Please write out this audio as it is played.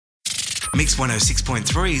Mix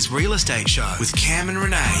 106.3's Real Estate Show with Cam and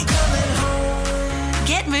Renee.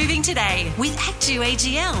 Get moving today with Act 2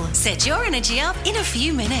 AGL. Set your energy up in a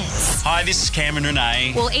few minutes. Hi, this is Cam and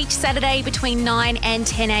Renee. Well, each Saturday between 9 and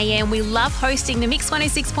 10 a.m, we love hosting the Mix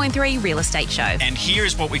 106.3 Real Estate Show. And here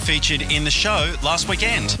is what we featured in the show last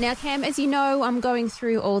weekend. Now, Cam, as you know, I'm going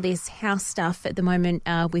through all this house stuff at the moment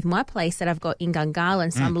with my place that I've got in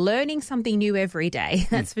Gungahlin, so I'm learning something new every day,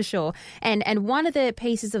 that's for sure. And one of the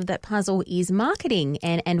pieces of that puzzle is marketing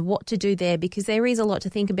and what to do there, because there is a lot to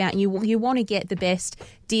think about. You want to get the best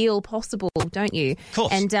deal possible, don't you? Of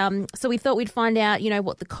course. And so we thought we'd find out,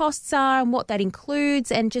 what the costs are and what that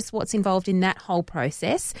includes and just what's involved in that whole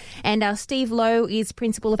process. And Steve Lowe is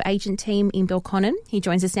Principal of Agent Team in Belconnen. He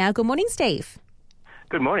joins us now. Good morning, Steve.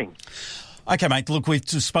 Good morning. Okay, mate, look, we've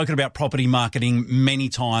spoken about property marketing many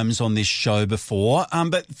times on this show before,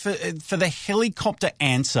 but for the helicopter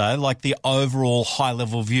answer, like the overall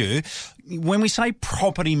high-level view, when we say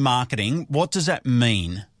property marketing, what does that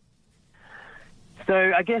mean?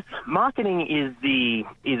 So I guess marketing is the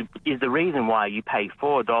reason why you pay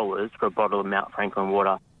 $4 for a bottle of Mount Franklin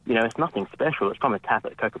water. It's nothing special. It's from a tap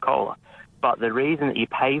at Coca-Cola. But the reason that you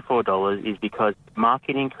pay $4 is because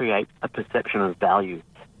marketing creates a perception of value.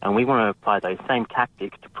 And we want to apply those same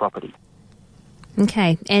tactics to property.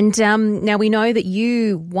 Okay. And now we know that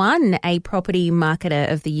you won a Property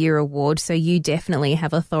Marketer of the Year award, so you definitely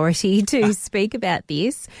have authority to speak about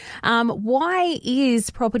this. Why is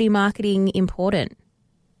property marketing important?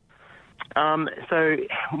 So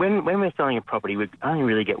when we're selling a property, we only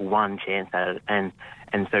really get one chance at it. And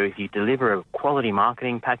so if you deliver a quality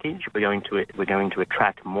marketing package, we're going to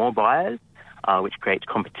attract more buyers, which creates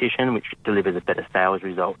competition, which delivers a better sales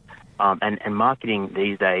result. And marketing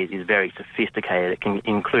these days is very sophisticated. It can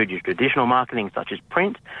include your traditional marketing, such as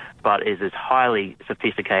print, but is as highly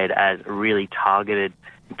sophisticated as really targeted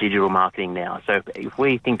digital marketing now. So if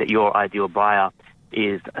we think that your ideal buyer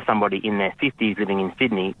is somebody in their 50s living in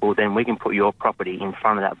Sydney, well, then we can put your property in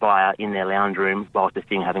front of that buyer in their lounge room whilst they're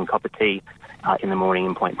sitting having a cup of tea in the morning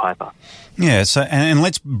in Point Piper. Yeah, so and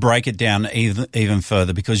let's break it down even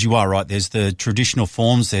further, because you are right. There's the traditional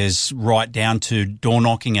forms. There's right down to door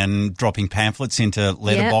knocking and dropping pamphlets into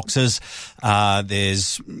letter boxes.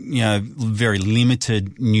 There's very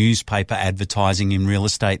limited newspaper advertising in real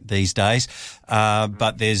estate these days.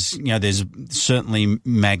 But there's certainly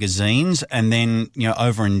magazines, and then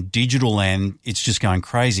over in digital land, it's just going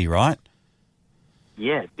crazy, right?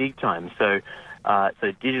 Yeah, big time. So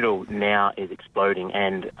digital now is exploding,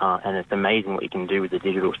 and it's amazing what you can do with the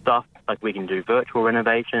digital stuff. Like, we can do virtual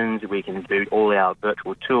renovations, we can do all our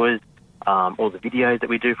virtual tours, all the videos that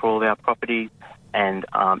we do for all of our properties, and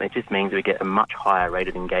it just means we get a much higher rate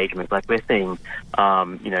of engagement. Like, we're seeing,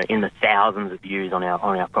 in the thousands of views on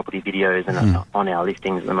our property videos and on our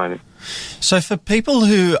listings at the moment. So for people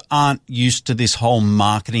who aren't used to this whole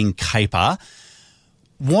marketing caper,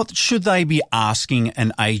 what should they be asking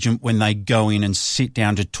an agent when they go in and sit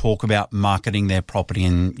down to talk about marketing their property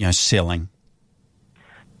and selling?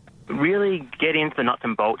 Really get into the nuts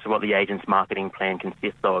and bolts of what the agent's marketing plan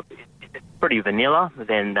consists of. It's pretty vanilla.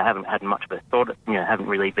 Then they haven't had much of a thought. Haven't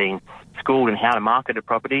really been schooled in how to market a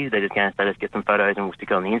property. They're just going to say, let's get some photos and we'll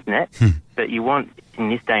stick it on the internet. But you want, in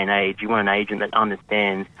this day and age, you want an agent that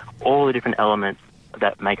understands all the different elements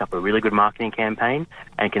that make up a really good marketing campaign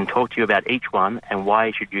and can talk to you about each one and why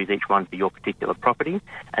you should use each one for your particular property.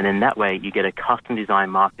 And then that way you get a custom design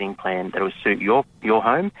marketing plan that will suit your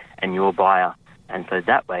home and your buyer. And so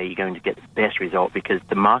that way you're going to get the best result, because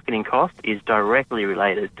the marketing cost is directly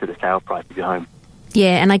related to the sale price of your home.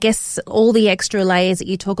 Yeah, and I guess all the extra layers that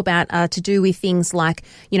you talk about are to do with things like,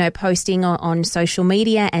 posting on social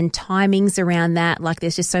media and timings around that. Like,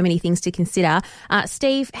 there's just so many things to consider.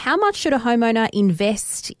 Steve, how much should a homeowner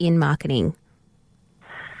invest in marketing?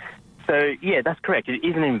 So, yeah, that's correct. It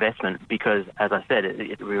is an investment because, as I said,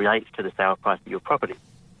 it relates to the sale price of your property.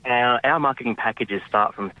 Our marketing packages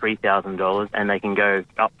start from $3,000 and they can go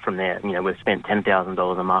up from there. We've spent $10,000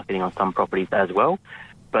 on marketing on some properties as well.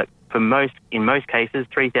 But in most cases,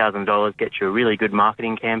 $3,000 gets you a really good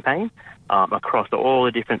marketing campaign across all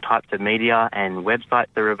the different types of media and websites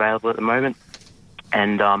that are available at the moment.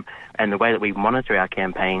 And the way that we monitor our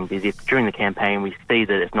campaigns is, if during the campaign we see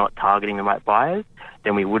that it's not targeting the right buyers,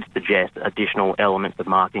 then we would suggest additional elements of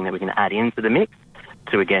marketing that we can add into the mix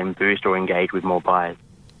to, again, boost or engage with more buyers.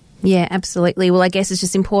 Yeah, absolutely. Well, I guess it's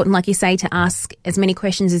just important, like you say, to ask as many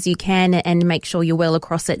questions as you can and make sure you're well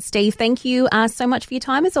across it. Steve, thank you so much for your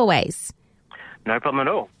time as always. No problem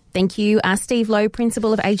at all. Thank you. Steve Lowe,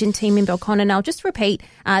 Principal of Agent Team in Belconnen. And I'll just repeat,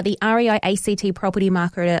 the REI ACT Property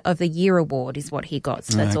Marketer of the Year Award is what he got,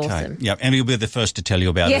 so that's awesome. Yeah, and he'll be the first to tell you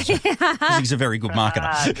about it. Because he's a very good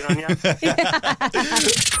marketer.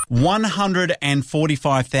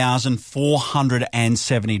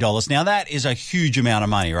 $145,470. Now, that is a huge amount of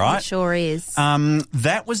money, right? It sure is.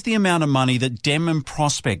 That was the amount of money that Denman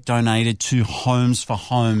Prospect donated to Homes for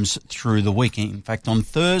Homes through the week. In fact, on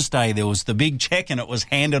Thursday, there was the big check and it was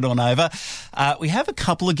handed on over. We have a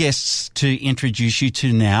couple of guests to introduce you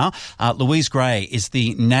to now. Louise Gray is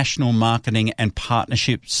the National Marketing and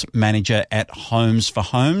Partnerships Manager at Homes for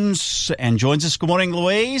Homes and joins us. Good morning,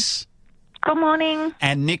 Louise. Good morning.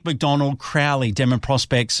 And Nick McDonald Crowley, Denman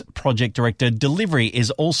Prospects Project Director Delivery, is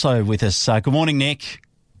also with us. Good morning, Nick.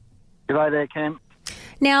 G'day there, Cam.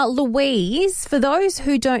 Now, Louise, for those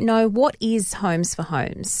who don't know, what is Homes for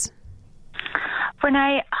Homes?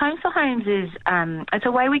 Renee, Homes for Homes is it's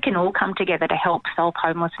a way we can all come together to help solve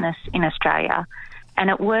homelessness in Australia. And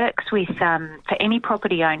it works with, for any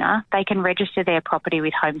property owner, they can register their property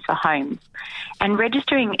with Homes for Homes. And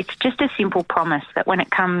registering, it's just a simple promise that when it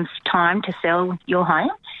comes time to sell your home,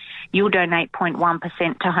 you'll donate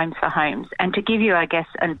 0.1% to Homes for Homes. And to give you, I guess,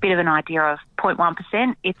 a bit of an idea of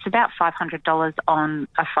 0.1%, it's about $500 on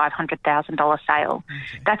a $500,000 sale.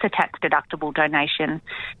 Okay. That's a tax-deductible donation.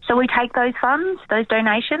 So we take those funds, those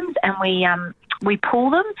donations, and we pool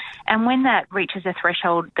them. And when that reaches a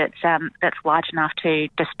threshold that's large enough to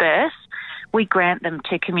disperse, we grant them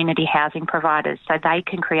to community housing providers so they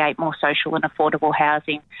can create more social and affordable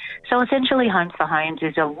housing. So essentially, Homes for Homes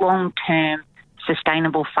is a long-term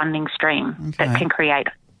sustainable funding stream that can create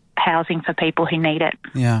housing for people who need it.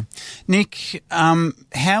 Yeah. Nick,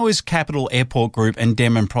 how is Capital Airport Group and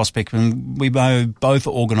Denman Prospect, and we know both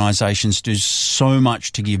organisations do so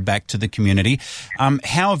much to give back to the community,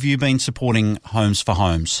 how have you been supporting Homes for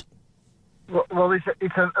Homes? Well, it's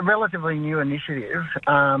a relatively new initiative,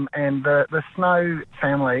 and the Snow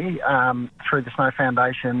family, through the Snow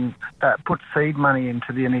Foundation, put seed money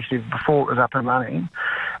into the initiative before it was up and running.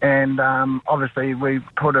 And obviously we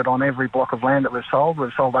put it on every block of land that we've sold.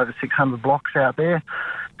 We've sold over 600 blocks out there.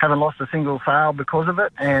 Haven't lost a single sale because of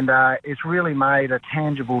it, and it's really made a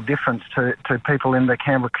tangible difference to people in the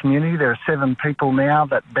Canberra community. There are 7 people now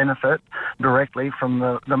that benefit directly from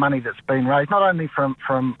the money that's been raised, not only from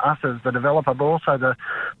us as the developer, but also the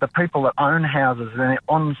people that own houses and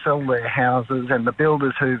on-sell their houses, and the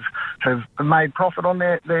builders who've made profit on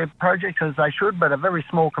their projects as they should, but a very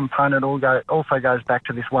small component also goes back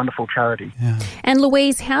to this wonderful charity. Yeah. And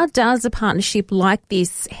Louise, how does a partnership like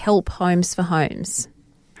this help Homes for Homes?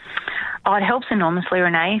 Oh, it helps enormously,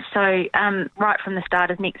 Renee. So right from the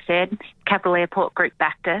start, as Nick said, Capital Airport Group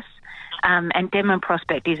backed us, and Denman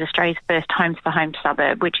Prospect is Australia's first Homes for Homes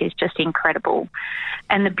suburb, which is just incredible.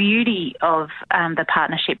 And the beauty of the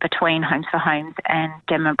partnership between Homes for Homes and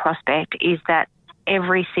Denman Prospect is that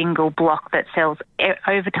every single block that sells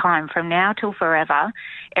over time, from now till forever,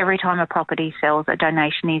 every time a property sells, a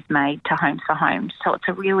donation is made to Homes for Homes. So it's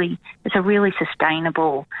a really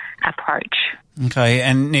sustainable approach. Okay,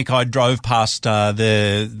 and Nick, I drove past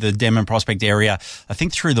the Denman Prospect area, I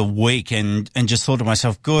think through the week, and just thought to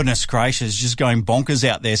myself, goodness gracious, just going bonkers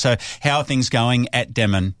out there. So how are things going at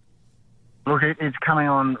Denman? Look, it's coming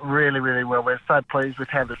on really, really well. We're so pleased with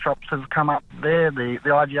how the shops have come up there. The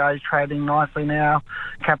IGA is trading nicely now.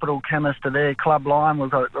 Capital Chemist are there, Club Lime. We've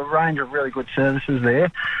got a range of really good services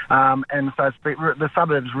there. And so the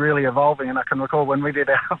suburb's really evolving. And I can recall when we did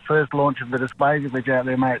our first launch of the display village out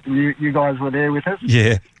there, mate, you guys were there with us.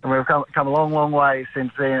 Yeah. And we've come a long, long way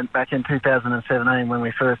since then, back in 2017 when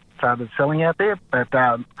we first started selling out there. But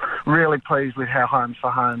really pleased with how Homes for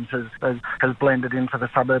Homes has blended into the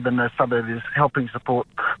suburb, and the suburb is helping support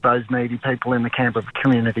those needy people in the Canberra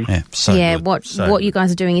community. Yeah, what you guys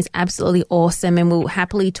are doing is absolutely awesome, and we'll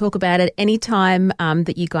happily talk about it anytime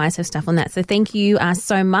that you guys have stuff on that. So thank you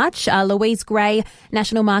so much. Louise Gray,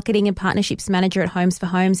 National Marketing and Partnerships Manager at Homes for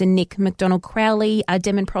Homes, and Nick McDonald Crowley,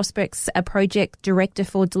 Denman Prospects Project Director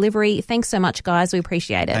for Delivery. Thanks so much, guys. We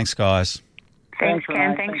appreciate it. Thanks, guys. Thanks,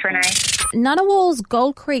 Cam. Thanks, Renee. Ngunnawal's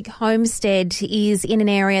Gold Creek Homestead is in an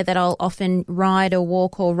area that I'll often ride or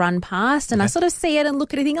walk or run past, and I sort of see it and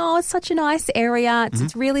look at it and think, oh, it's such a nice area.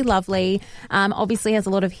 It's really lovely. Obviously has a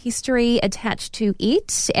lot of history attached to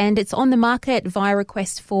it, and it's on the market via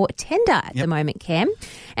request for tender at the moment, Cam.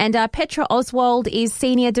 And Petra Oswald is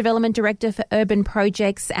Senior Development Director for Urban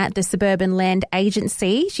Projects at the Suburban Land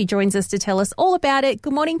Agency. She joins us to tell us all about it.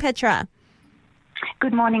 Good morning, Petra.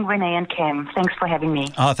 Good morning, Renee and Cam. Thanks for having me.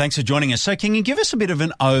 Oh, thanks for joining us. So can you give us a bit of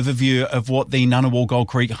an overview of what the Ngunnawal Gold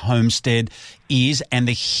Creek homestead is and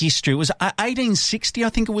the history? It was 1860, I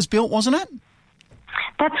think it was built, wasn't it?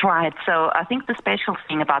 That's right. So I think the special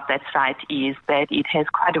thing about that site is that it has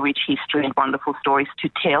quite a rich history and wonderful stories to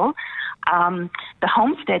tell. The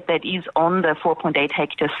homestead that is on the 4.8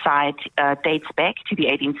 hectare site dates back to the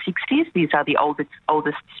 1860s. These are the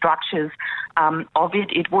oldest structures of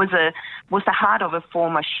it. It was the heart of a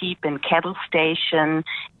former sheep and cattle station,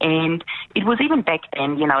 and it was even back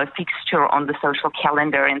then, a fixture on the social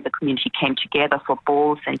calendar, and the community came together for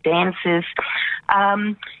balls and dances.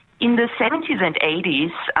 In the 70s and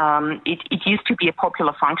 80s, it used to be a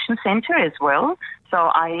popular function centre as well. So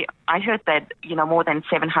I heard that, more than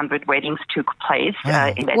 700 weddings took place in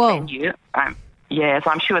that venue. So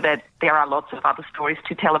I'm sure that there are lots of other stories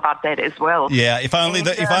to tell about that as well. Yeah, if only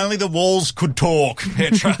the walls could talk,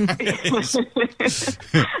 Petra.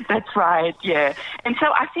 That's right, yeah. And so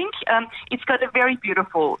I think it's got a very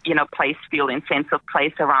beautiful, place feel and sense of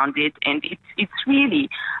place around it, and it's really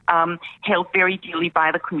held very dearly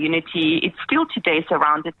by the community. It's still today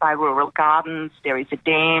surrounded by rural gardens. There is a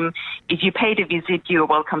dam. If you paid a visit, you are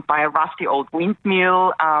welcomed by a rusty old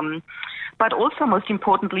windmill. But also, most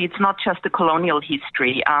importantly, it's not just the colonial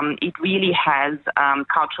history. It really has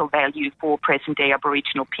cultural value for present-day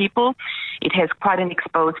Aboriginal people. It has quite an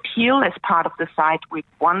exposed hill as part of the site with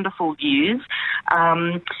wonderful views.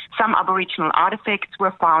 Some Aboriginal artefacts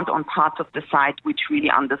were found on parts of the site, which really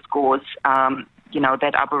underscores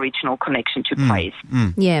that Aboriginal connection to place.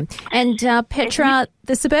 Yeah. And Petra,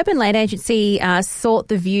 the Suburban Land Agency sought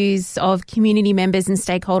the views of community members and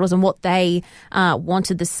stakeholders on what they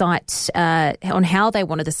wanted the site, on how they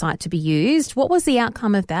wanted the site to be used. What was the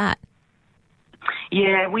outcome of that?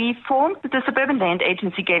 Yeah, the Suburban Land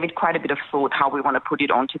Agency gave it quite a bit of thought how we want to put it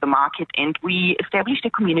onto the market, and we established a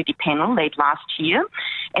community panel late last year,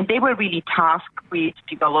 and they were really tasked with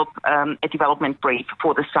develop a development brief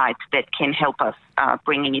for the site that can help us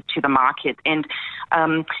bringing it to the market. And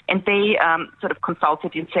they sort of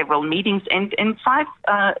consulted in several meetings, and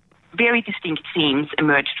 5 very distinct themes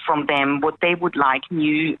emerged from them, what they would like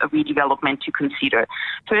new redevelopment to consider.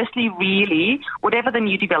 Firstly, really, whatever the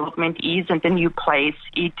new development is and the new place,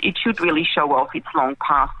 it should really show off its long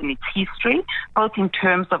past and its history, both in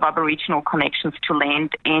terms of Aboriginal connections to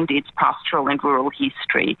land and its pastoral and rural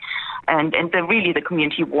history. And the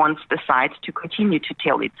community wants the site to continue to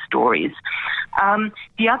tell its stories.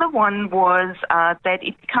 The other one was that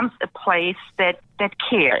it becomes a place that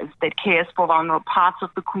cares for vulnerable parts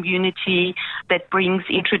of the community, that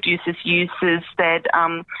introduces uses that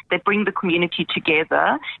bring the community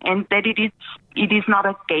together, and that it is not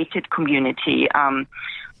a gated community.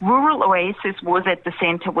 Rural Oasis was at the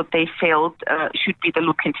centre what they felt should be the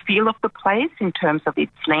look and feel of the place in terms of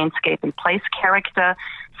its landscape and place character.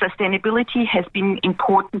 Sustainability has been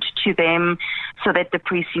important to them so that the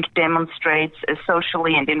precinct demonstrates a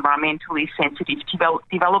socially and environmentally sensitive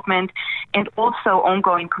development, and also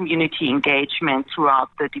ongoing community engagement throughout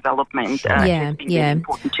the development has been very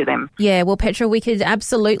important to them. Yeah, well, Petra, we could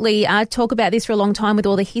absolutely talk about this for a long time with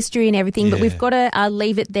all the history and everything, but we've got to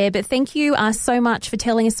leave it there. But thank you so much for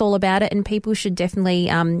telling us all about it, and people should definitely,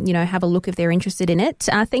 have a look if they're interested in it.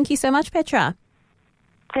 Thank you so much, Petra.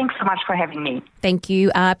 Thanks so much for having me. Thank you.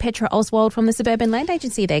 Petra Oswald from the Suburban Land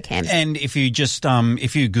Agency there, Cam. And if you just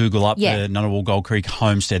if you Google up the Ngunnawal Gold Creek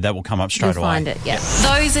homestead, that will come up straight away. You'll find it, yeah.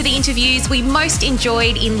 Those are the interviews we most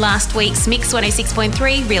enjoyed in last week's Mix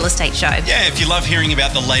 106.3 Real Estate Show. Yeah, if you love hearing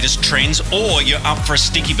about the latest trends or you're up for a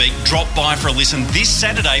sticky beat, drop by for a listen this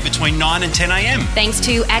Saturday between 9 and 10 a.m. Thanks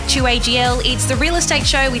to Actu AGL, it's the Real Estate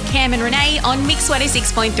Show with Cam and Renee on Mix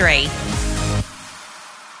 106.3.